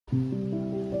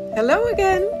Hello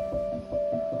again!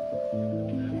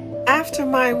 After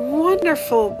my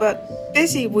wonderful but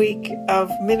busy week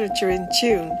of miniature in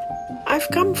June,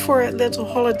 I've come for a little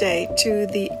holiday to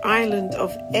the island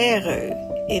of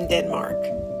Ærø in Denmark.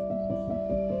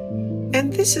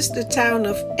 And this is the town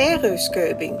of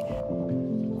Ærøskøbing,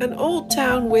 an old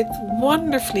town with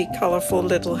wonderfully colorful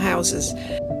little houses,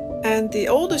 and the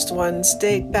oldest ones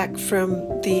date back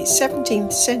from the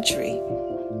 17th century.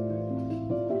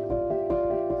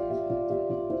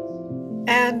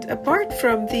 And apart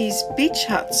from these beach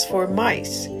huts for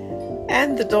mice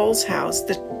and the doll's house,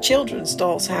 the children's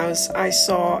doll's house I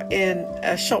saw in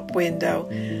a shop window,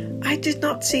 I did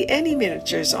not see any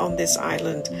miniatures on this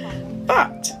island.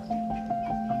 But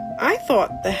I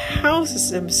thought the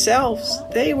houses themselves,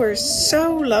 they were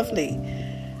so lovely.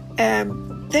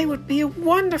 They would be a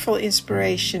wonderful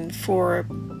inspiration for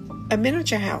a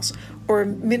miniature house or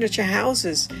miniature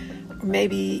houses, or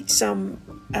maybe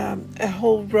a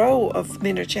whole row of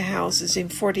miniature houses in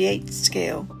 48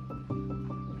 scale.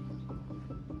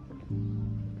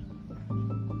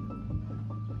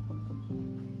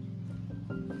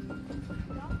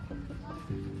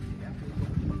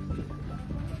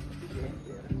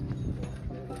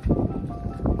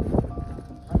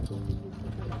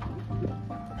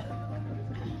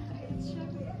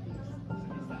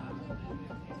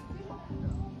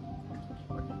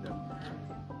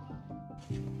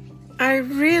 I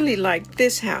really like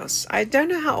this house. I don't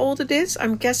know how old it is.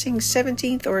 I'm guessing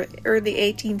 17th or early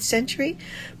 18th century.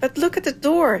 But look at the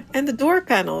door and the door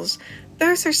panels.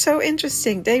 Those are so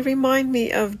interesting. They remind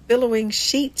me of billowing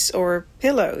sheets or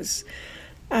pillows.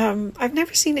 I've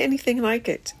never seen anything like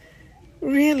it.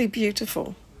 Really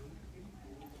beautiful.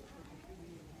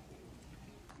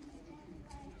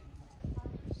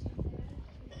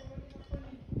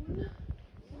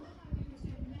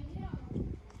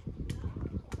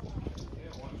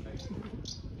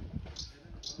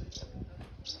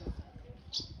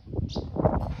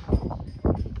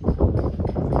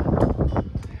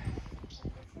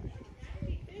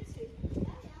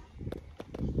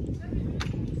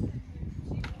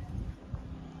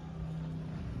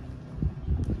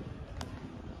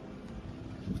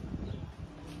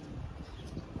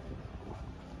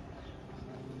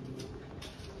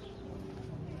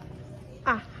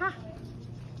 Aha.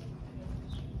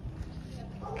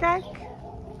 Kijk.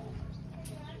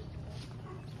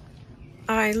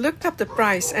 I looked up the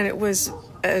price and it was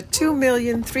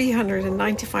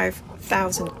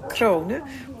 2,395,000 kronen,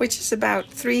 which is about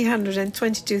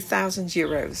 322,000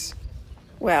 euros.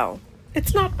 Well,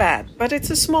 it's not bad, but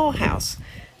it's a small house.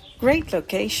 Great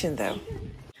location though.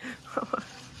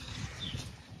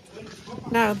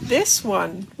 Now this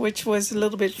one, which was a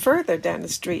little bit further down the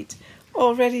street,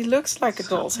 already looks like a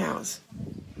doll's house.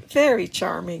 Very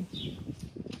charming.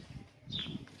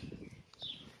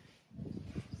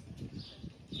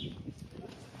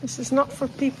 This is not for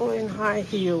people in high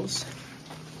heels.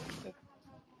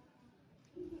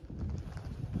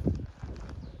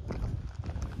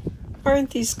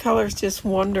 Aren't these colors just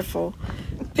wonderful?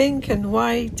 Pink and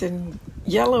white and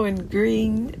yellow and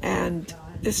green, and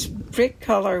this brick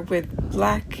color with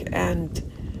black and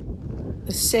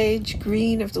the sage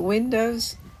green of the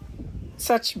windows.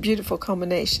 Such beautiful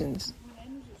combinations.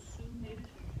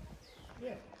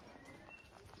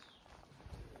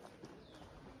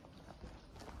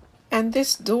 And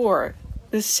this door,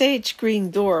 the sage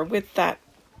green door with that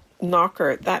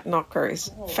knocker is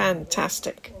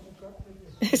fantastic.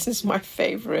 This is my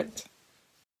favorite.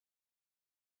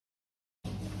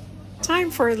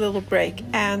 Time for a little break,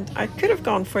 and I could have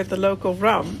gone for the local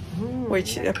rum,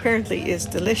 which apparently is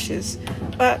delicious,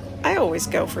 but I always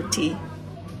go for tea.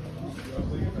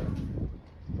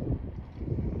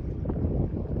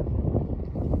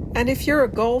 And if you're a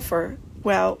golfer,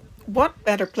 well, what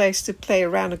better place to play a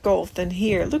round of golf than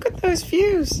here? Look at those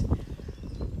views.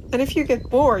 And if you get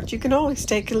bored, you can always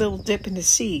take a little dip in the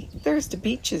sea. There's the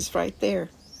beaches right there.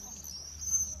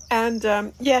 And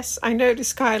yes, I know the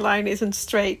skyline isn't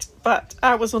straight, but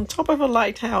I was on top of a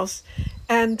lighthouse,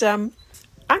 and I'm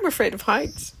afraid of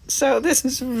heights. So this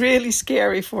is really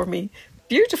scary for me.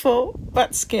 Beautiful,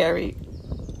 but scary.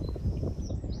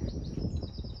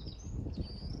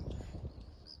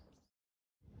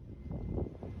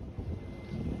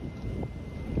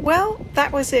 Well,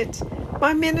 that was it.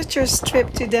 My miniatures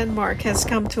trip to Denmark has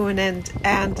come to an end,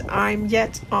 and I'm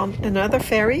yet on another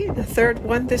ferry, the third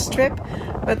one this trip,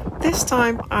 but this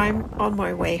time I'm on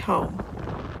my way home.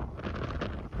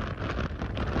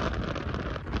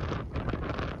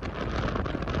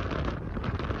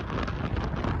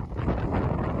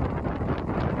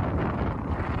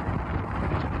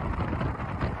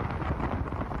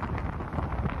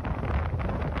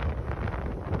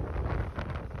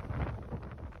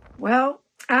 Well,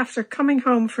 after coming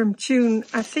home from June,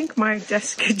 I think my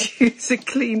desk could use a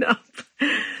clean up.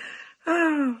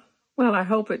 Oh, well, I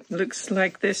hope it looks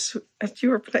like this at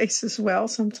your place as well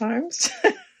sometimes.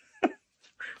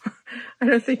 I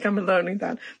don't think I'm alone in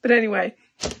that. But anyway,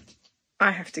 I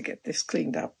have to get this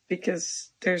cleaned up because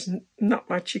there's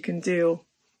not much you can do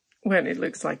when it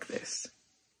looks like this.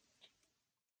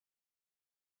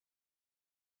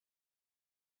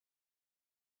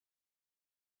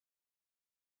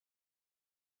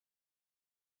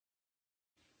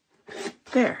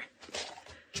 There.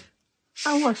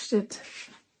 I washed it.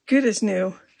 Good as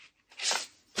new.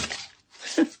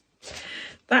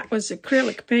 That was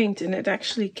acrylic paint and it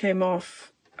actually came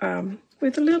off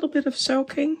with a little bit of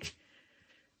soaking.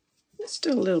 There's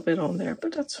still a little bit on there,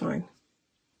 but that's fine.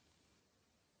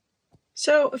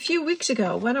 So a few weeks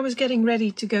ago, when I was getting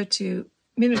ready to go to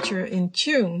Miniature in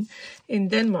June in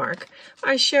Denmark,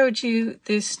 I showed you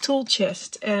this tool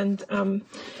chest and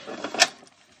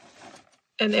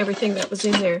everything that was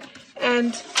in there.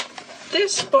 And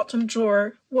this bottom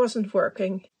drawer wasn't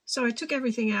working. So I took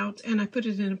everything out and I put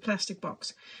it in a plastic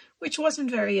box, which wasn't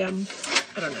very, I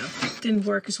don't know, didn't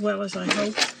work as well as I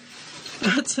hoped.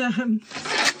 But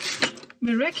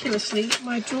miraculously,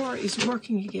 my drawer is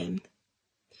working again.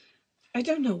 I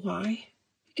don't know why,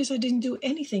 because I didn't do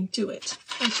anything to it.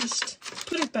 I just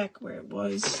put it back where it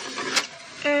was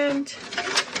and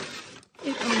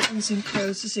it opens and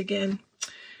closes again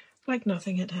like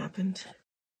nothing had happened.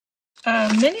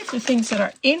 Many of the things that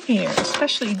are in here,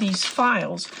 especially these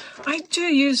files, I do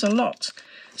use a lot.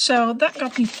 So that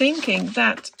got me thinking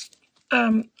that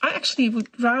I actually would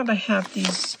rather have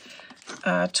these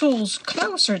tools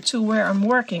closer to where I'm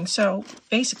working. So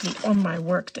basically on my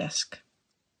work desk.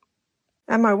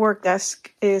 And my work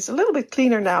desk is a little bit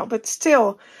cleaner now, but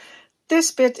still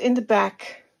this bit in the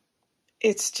back,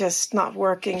 it's just not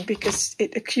working because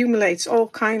it accumulates all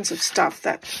kinds of stuff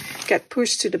that get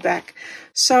pushed to the back.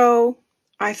 So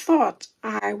I thought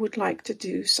I would like to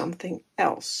do something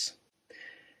else.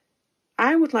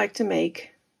 I would like to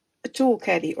make a tool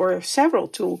caddy or several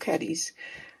tool caddies,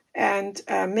 and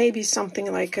maybe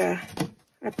something like I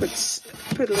put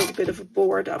a little bit of a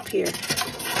board up here,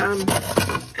 and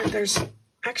there's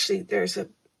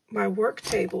my work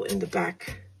table in the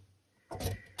back.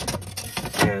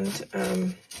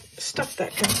 And stuff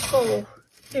that can fall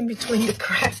in between the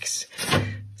cracks.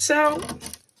 So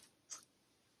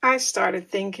I started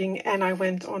thinking and I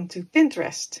went on to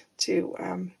Pinterest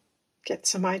to get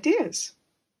some ideas.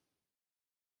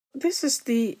 This is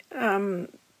the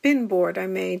pin board I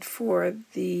made for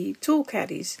the tool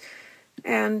caddies.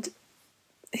 And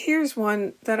here's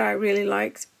one that I really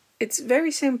liked. It's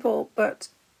very simple, but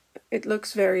it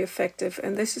looks very effective,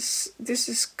 and this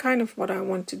is kind of what I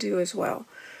want to do as well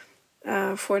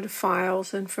for the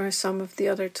files and for some of the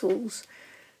other tools.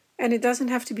 And it doesn't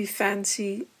have to be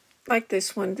fancy like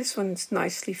this one. This one's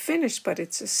nicely finished, but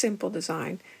it's a simple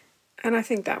design, and I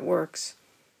think that works.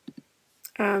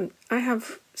 I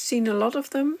have seen a lot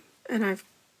of them, and I've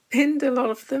pinned a lot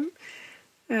of them.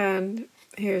 And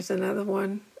here's another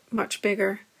one, much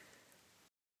bigger.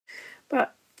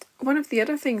 But one of the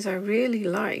other things I really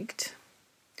liked,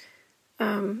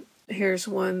 here's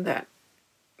one that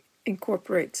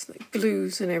incorporates like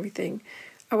glues and everything.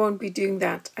 I won't be doing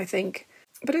that, I think,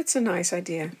 but it's a nice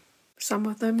idea. Some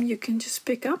of them you can just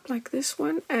pick up like this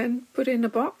one and put in a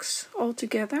box all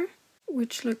together,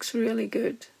 which looks really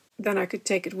good. Then I could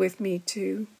take it with me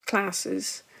to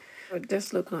classes. It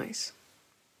does look nice.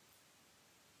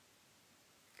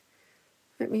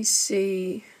 Let me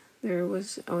see. There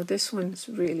was, oh, this one's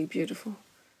really beautiful.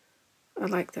 I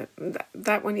like that.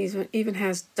 That one even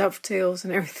has dovetails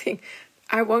and everything.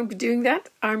 I won't be doing that.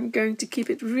 I'm going to keep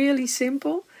it really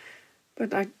simple,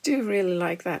 but I do really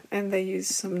like that. And they use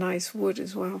some nice wood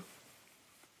as well.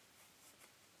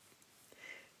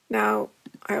 Now,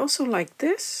 I also like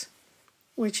this,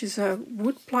 which is a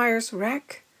wood pliers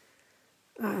rack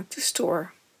to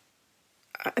store.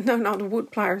 No, not a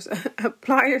wood pliers, a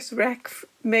pliers rack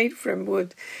made from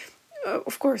wood.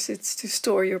 Of course, it's to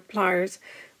store your pliers,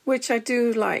 which I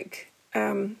do like.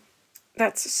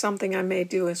 That's something I may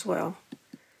do as well.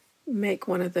 Make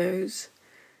one of those.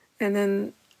 And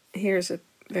then here's a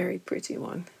very pretty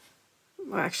one.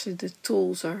 Well, actually, the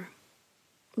tools are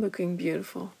looking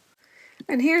beautiful.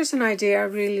 And here's an idea I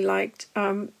really liked.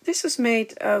 This is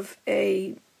made of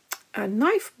a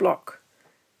knife block.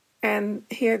 And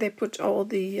here they put all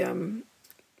the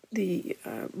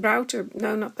router,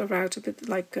 no, not the router, but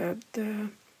like the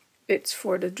bits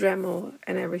for the Dremel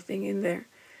and everything in there.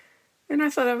 And I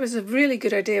thought that was a really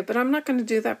good idea, but I'm not going to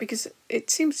do that because it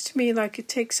seems to me like it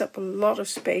takes up a lot of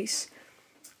space.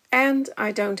 And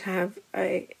I don't have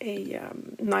a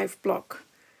knife block,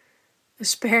 a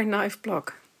spare knife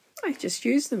block. I just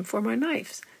use them for my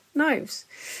knives.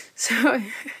 So,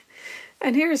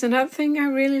 and here's another thing I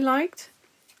really liked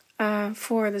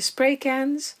for the spray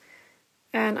cans.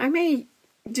 And I may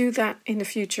do that in the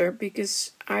future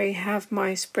because I have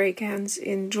my spray cans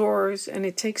in drawers and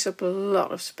it takes up a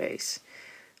lot of space.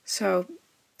 So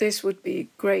this would be a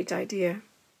great idea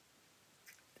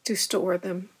to store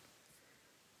them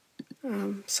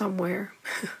somewhere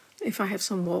if I have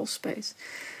some wall space.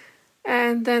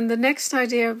 And then the next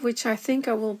idea, which I think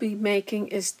I will be making,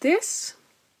 is this.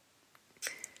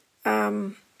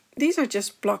 These are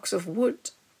just blocks of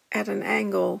wood at an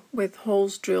angle with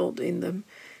holes drilled in them.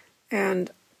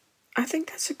 And I think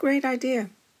that's a great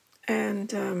idea.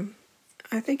 And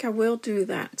I think I will do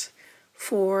that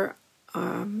for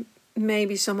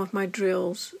maybe some of my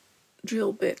drill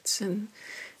bits. And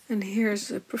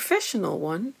here's a professional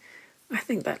one. I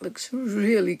think that looks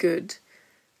really good.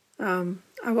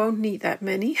 I won't need that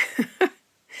many.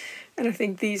 And I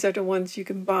think these are the ones you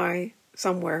can buy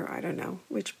somewhere. I don't know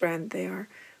which brand they are.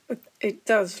 But it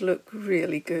does look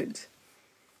really good.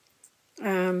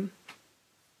 And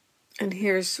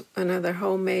here's another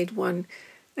homemade one.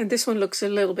 And this one looks a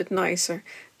little bit nicer.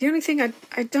 The only thing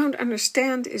I don't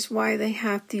understand is why they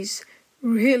have these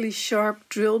really sharp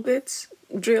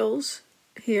drills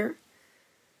here.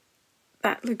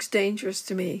 That looks dangerous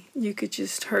to me. You could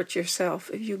just hurt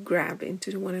yourself if you grab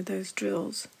into one of those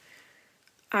drills.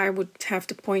 I would have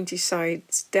the pointy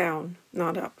sides down,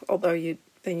 not up. Although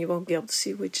then you won't be able to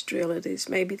see which drill it is.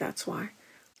 Maybe that's why.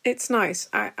 It's nice.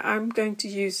 I'm going to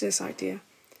use this idea.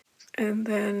 And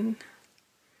then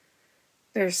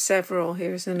there's several.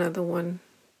 Here's another one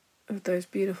of those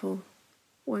beautiful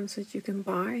ones that you can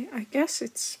buy. I guess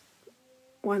it's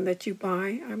one that you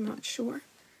buy. I'm not sure.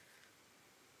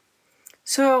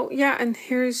 So yeah, and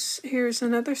here's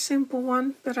another simple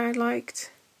one that I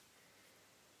liked.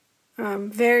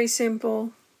 Very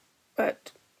simple,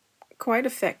 but quite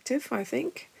effective, I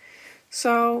think.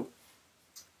 So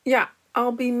yeah,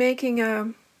 I'll be making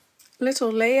a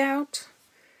little layout,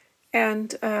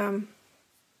 and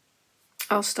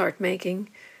I'll start making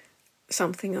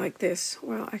something like this.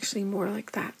 Well, actually more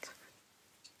like that.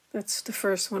 That's the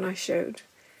first one I showed.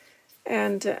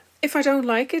 And if I don't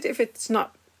like it, if it's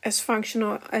not as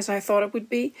functional as I thought it would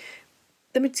be,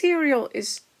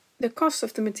 the cost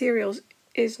of the materials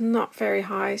is not very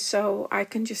high, so I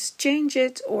can just change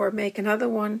it or make another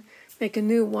one, make a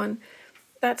new one.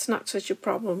 That's not such a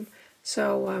problem.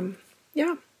 So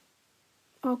yeah,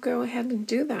 I'll go ahead and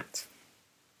do that.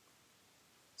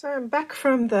 So I'm back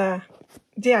from the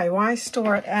DIY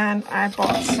store and I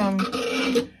bought some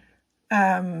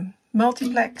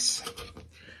multiplex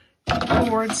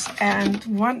boards, and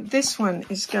this one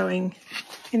is going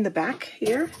in the back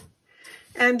here,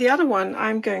 and the other one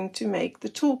I'm going to make the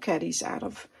tool caddies out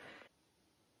of.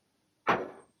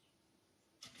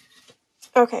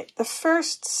 Okay, the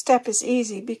first step is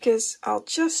easy because I'll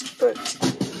just put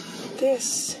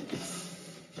this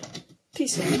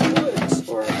piece of wood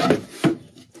or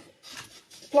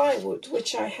plywood,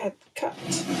 which I had cut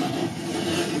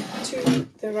to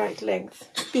the right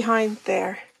length, behind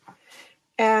there.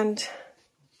 And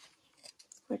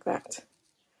like that.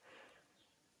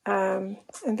 And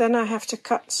then I have to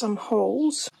cut some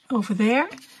holes over there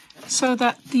so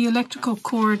that the electrical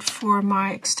cord for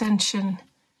my extension,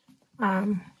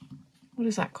 what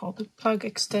is that called? The plug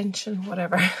extension,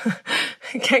 whatever,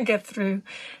 can get through.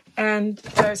 And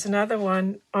there's another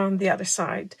one on the other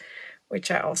side,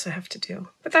 which I also have to do.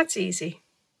 But that's easy.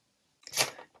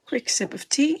 Quick sip of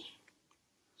tea.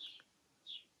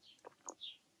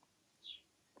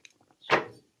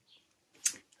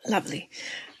 Lovely.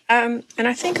 And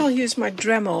I think I'll use my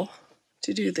Dremel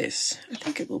to do this. I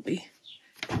think it will be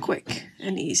quick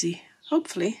and easy,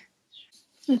 hopefully.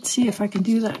 Let's see if I can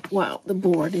do that while the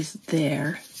board is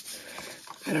there.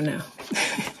 I don't know.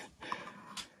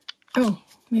 Oh,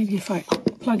 maybe if I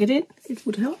plug it in, it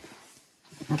would help.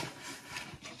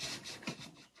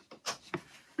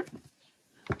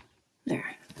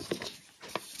 There.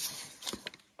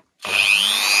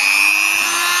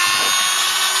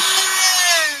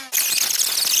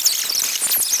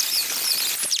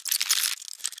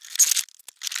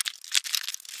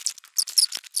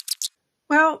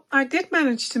 Well, I did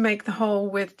manage to make the hole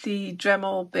with the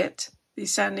Dremel bit, the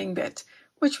sanding bit,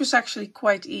 which was actually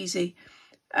quite easy.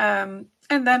 And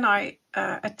then I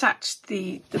attached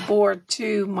the board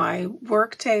to my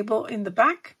work table in the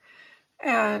back,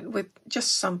 and with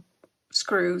just some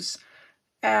screws,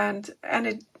 and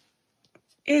it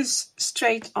is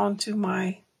straight onto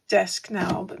my desk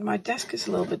now, but my desk is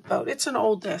a little bit bowed. It's an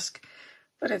old desk,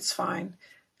 but it's fine.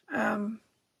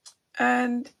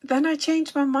 And then I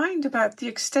changed my mind about the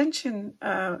extension,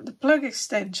 the plug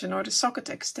extension or the socket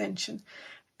extension.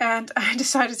 And I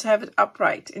decided to have it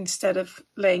upright instead of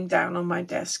laying down on my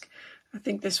desk. I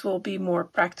think this will be more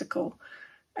practical.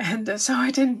 And so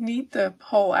I didn't need the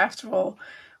hole after all.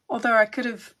 Although I could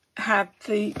have had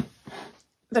the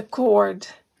cord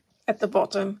at the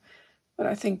bottom. But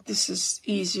I think this is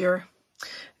easier.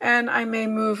 And I may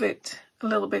move it a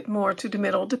little bit more to the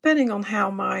middle, depending on how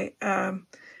my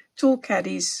tool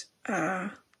caddies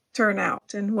turn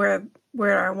out and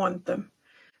where I want them.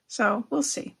 So we'll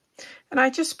see. And I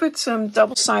just put some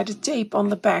double-sided tape on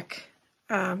the back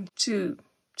to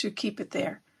keep it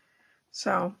there.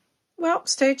 So, well,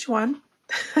 stage 1.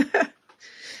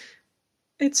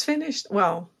 It's finished.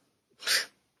 Well,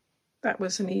 that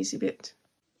was an easy bit.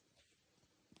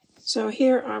 So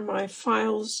here are my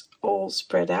files all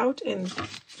spread out, and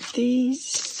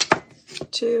these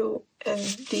 2 and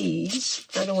these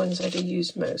are the ones that I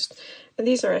use most. And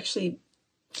these are actually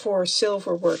for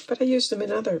silver work, but I use them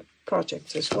in other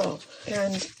projects as well.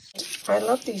 And I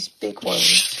love these big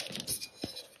ones.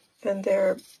 And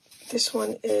this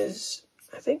one is,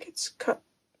 I think it's cut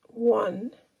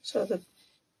 1, so that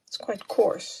it's quite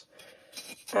coarse.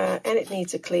 And it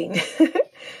needs a clean.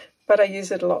 But I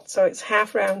use it a lot. So it's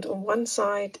half round on one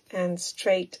side and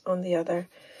straight on the other.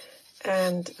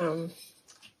 And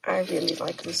I really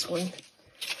like this one.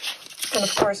 And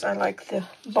of course I like the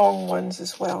long ones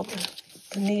as well,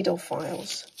 the needle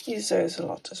files. Use those a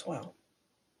lot as well.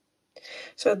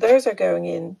 So those are going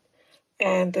in,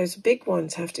 and those big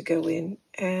ones have to go in.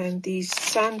 And these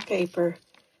sandpaper,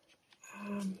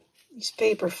 these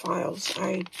paper files,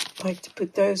 I like to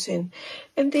put those in.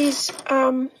 And these,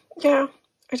 yeah,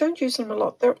 I don't use them a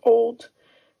lot. They're old,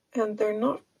 and they're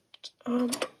not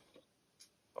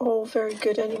all very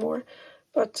good anymore.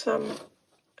 But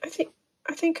I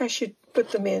think I should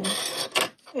put them in.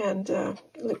 And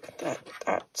look at that.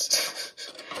 That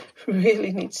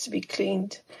really needs to be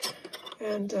cleaned.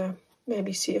 And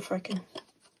maybe see if I can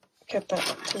get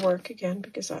that to work again,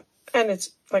 because and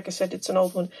it's, like I said, it's an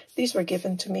old one. These were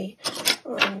given to me.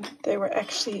 They were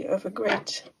actually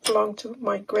belonged to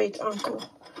my great uncle.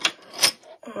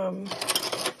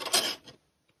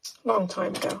 Long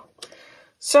time ago.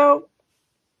 So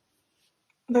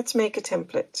let's make a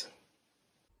template.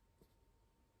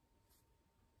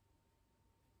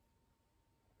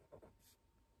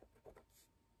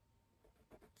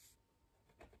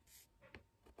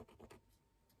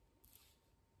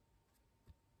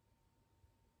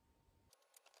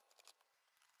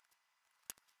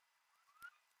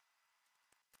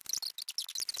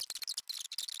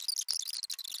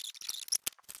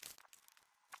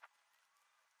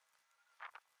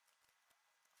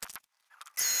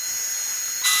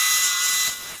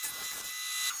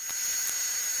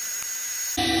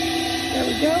 There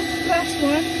we go, last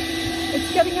one.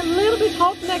 It's getting a little bit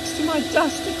hot next to my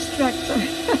dust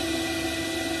extractor.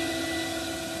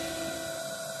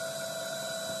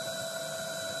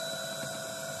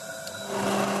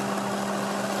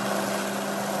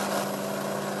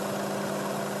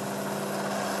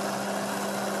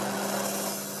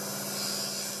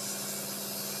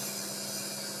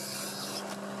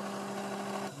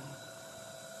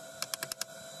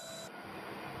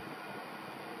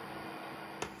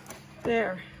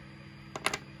 There,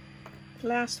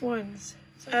 last ones.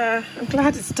 I'm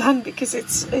glad it's done, because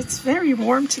it's very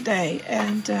warm today,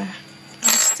 and I'm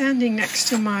standing next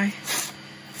to my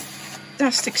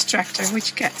dust extractor,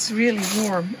 which gets really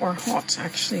warm, or hot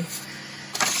actually.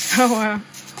 So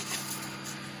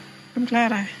I'm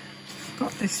glad I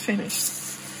got this finished.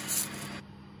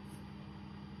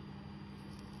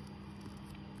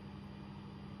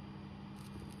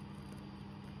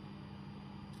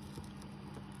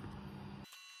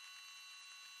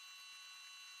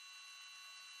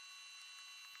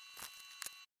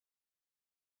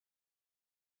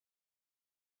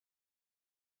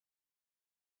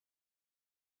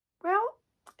 Well,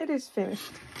 it is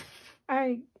finished.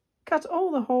 I cut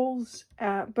all the holes,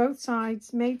 both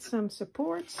sides, made some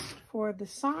supports for the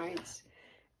sides,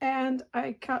 and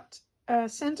I cut a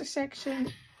center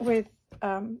section with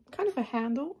kind of a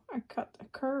handle. I cut a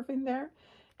curve in there,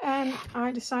 and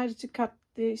I decided to cut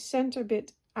the center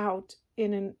bit out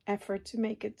in an effort to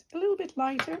make it a little bit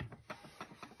lighter.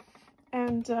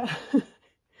 And I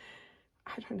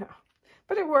don't know,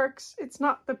 but it works. It's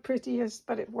not the prettiest,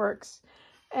 but it works.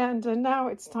 And now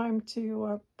it's time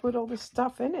to put all the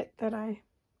stuff in it that I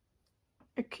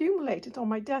accumulated on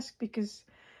my desk, because,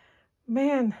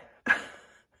 man,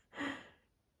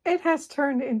 it has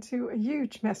turned into a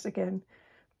huge mess again.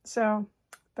 So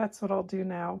that's what I'll do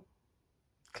now.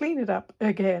 Clean it up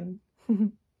again.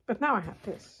 But now I have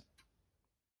this.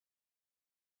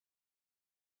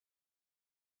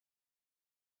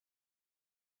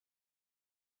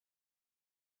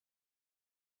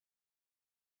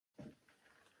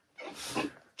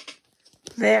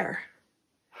 There.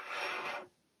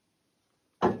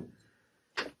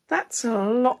 That's a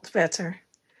lot better.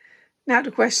 Now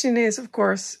the question is, of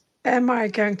course, am I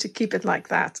going to keep it like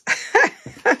that?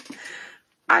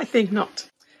 I think not.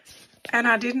 And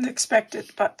I didn't expect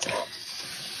it, but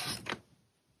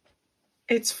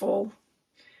it's full.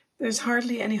 There's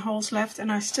hardly any holes left,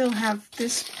 and I still have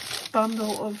this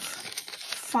bundle of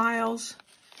files,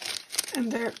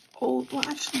 and they're old. Well,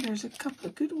 actually, there's a couple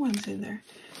of good ones in there.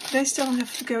 They still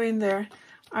have to go in there.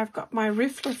 I've got my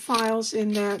Riffler files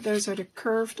in there. Those are the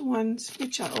curved ones,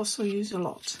 which I also use a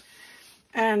lot.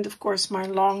 And of course my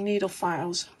long needle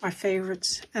files, my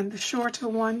favorites, and the shorter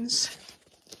ones.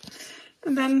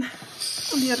 And then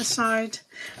on the other side,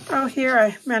 oh, here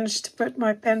I managed to put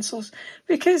my pencils,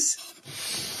 because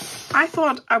I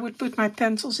thought I would put my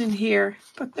pencils in here,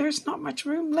 but there's not much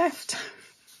room left.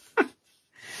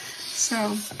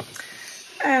 So,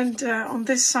 and on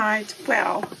this side,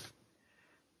 well,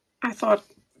 I thought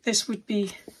this would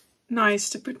be nice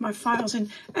to put my files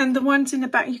in. And the ones in the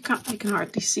back, you can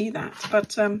hardly see that, but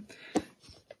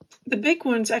the big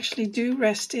ones actually do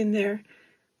rest in there,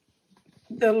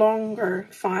 the longer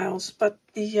files, but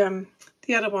the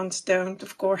other ones don't,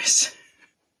 of course.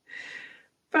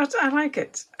 But I like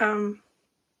it, and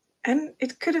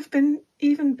it could have been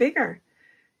even bigger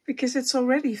because it's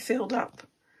already filled up.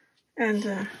 And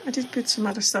I did put some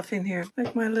other stuff in here,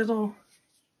 like my little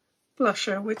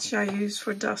blusher, which I use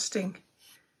for dusting.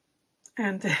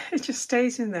 And it just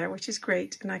stays in there, which is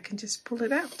great. And I can just pull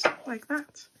it out like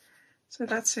that. So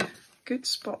that's a good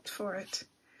spot for it.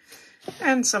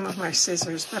 And some of my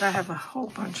scissors, but I have a whole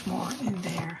bunch more in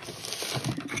there.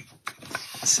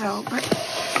 So, but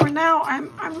for now, I'm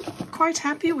quite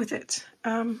happy with it.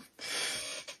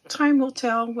 Time will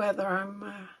tell whether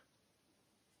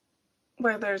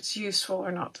whether it's useful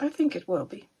or not. I think it will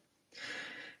be.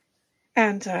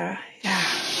 And yeah,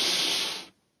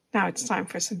 now it's time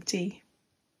for some tea.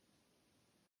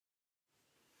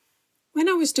 When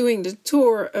I was doing the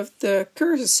tour of the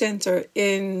Cursus Center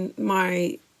in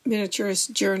my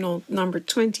miniaturist journal number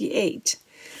 28,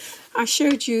 I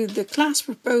showed you the class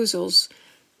proposals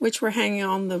which were hanging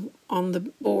on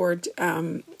the board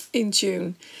in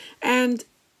June, and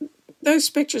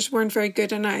those pictures weren't very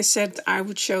good, and I said I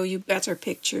would show you better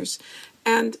pictures.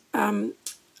 And I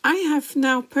have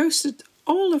now posted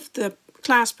all of the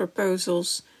class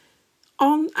proposals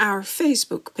on our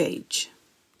Facebook page.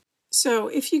 So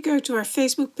if you go to our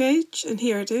Facebook page, and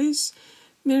here it is,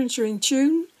 Miniature in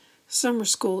June, Summer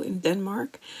School in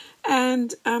Denmark,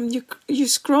 and you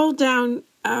scroll down,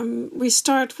 we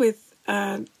start with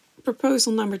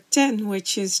proposal number 10,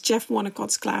 which is Jeff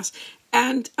Wannacott's class.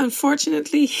 And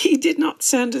unfortunately, he did not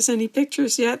send us any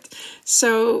pictures yet.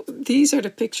 So these are the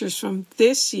pictures from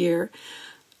this year.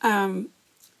 And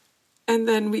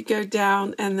then we go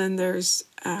down, and then there's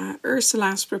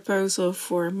Ursula's proposal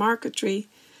for marquetry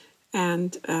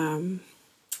and an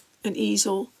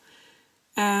easel.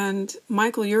 And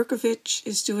Michael Jurkovic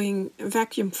is doing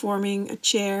vacuum forming a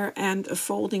chair and a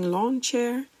folding lawn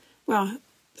chair. Well,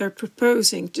 they're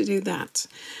proposing to do that.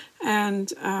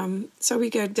 And so we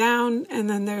go down, and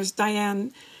then there's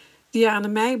Diana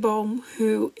Meiboom,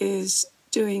 who is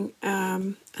doing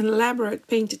an elaborate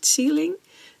painted ceiling,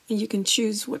 and you can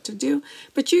choose what to do.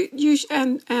 But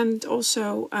and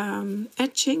also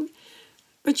etching.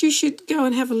 But you should go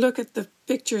and have a look at the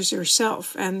pictures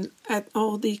yourself and at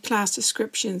all the class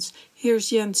descriptions.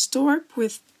 Here's Jens Torp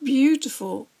with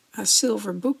beautiful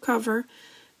silver book cover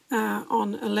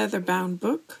on a leather-bound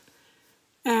book.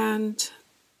 And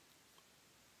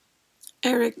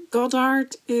Eric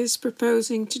Goddard is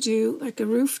proposing to do like a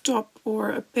rooftop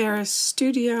or a Paris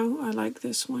studio. I like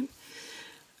this one.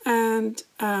 And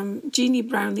Jeannie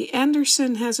Brownlee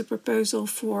Anderson has a proposal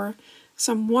for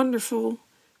some wonderful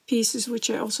pieces, which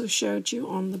I also showed you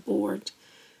on the board.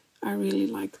 I really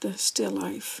like the still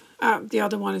life. The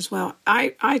other one as well.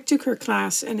 I took her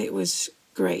class and it was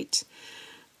great.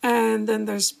 And then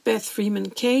there's Beth Freeman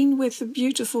Kane with a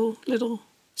beautiful little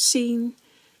scene.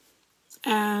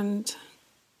 And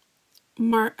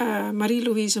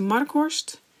Marie-Louise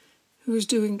Markhorst, who's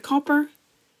doing copper,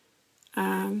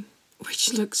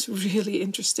 which looks really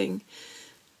interesting.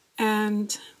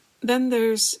 And then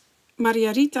there's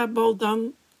Maria Rita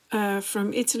Boldan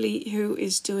from Italy, who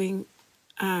is doing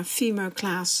female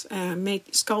class,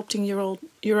 sculpting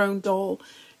your own doll,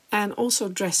 and also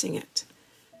dressing it.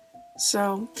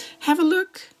 So have a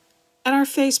look at our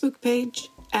Facebook page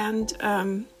and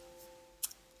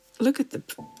look at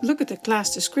the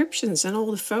class descriptions and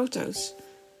all the photos.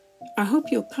 I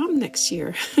hope you'll come next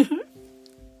year.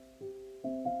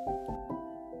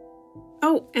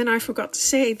 Oh, and I forgot to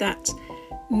say that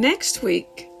next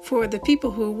week, for the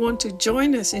people who want to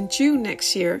join us in June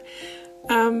next year,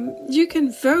 you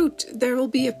can vote. There will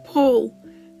be a poll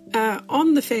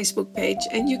on the Facebook page,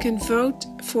 and you can vote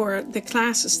for the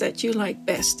classes that you like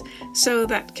best. So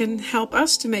that can help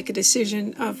us to make a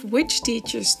decision of which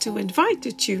teachers to invite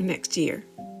to June next year.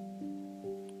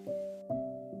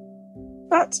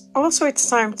 But also it's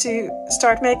time to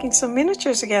start making some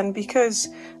miniatures again, because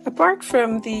apart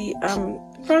from the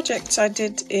projects I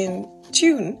did in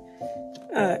June,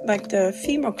 like the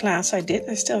female class I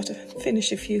still have to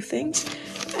finish a few things.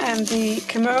 And the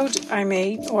commode I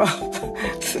made, well,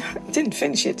 didn't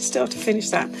finish it, still have to finish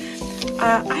that.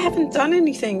 I haven't done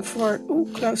anything for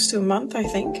close to a month, I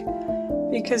think,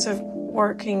 because of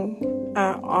working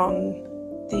on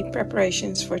the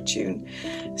preparations for June.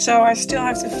 So I still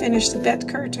have to finish the bed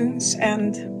curtains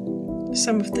and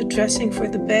some of the dressing for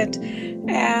the bed,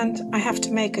 and I have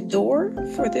to make a door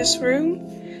for this room,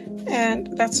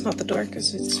 and that's not the door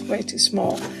because it's way too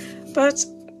small. But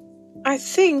I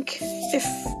think if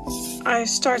I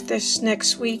start this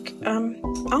next week,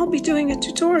 I'll be doing a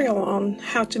tutorial on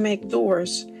how to make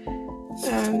doors,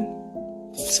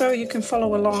 so you can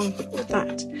follow along with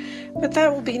that. But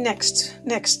that will be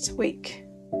next week.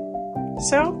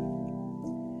 So,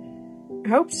 I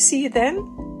hope to see you then.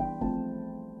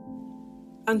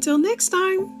 Until next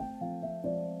time.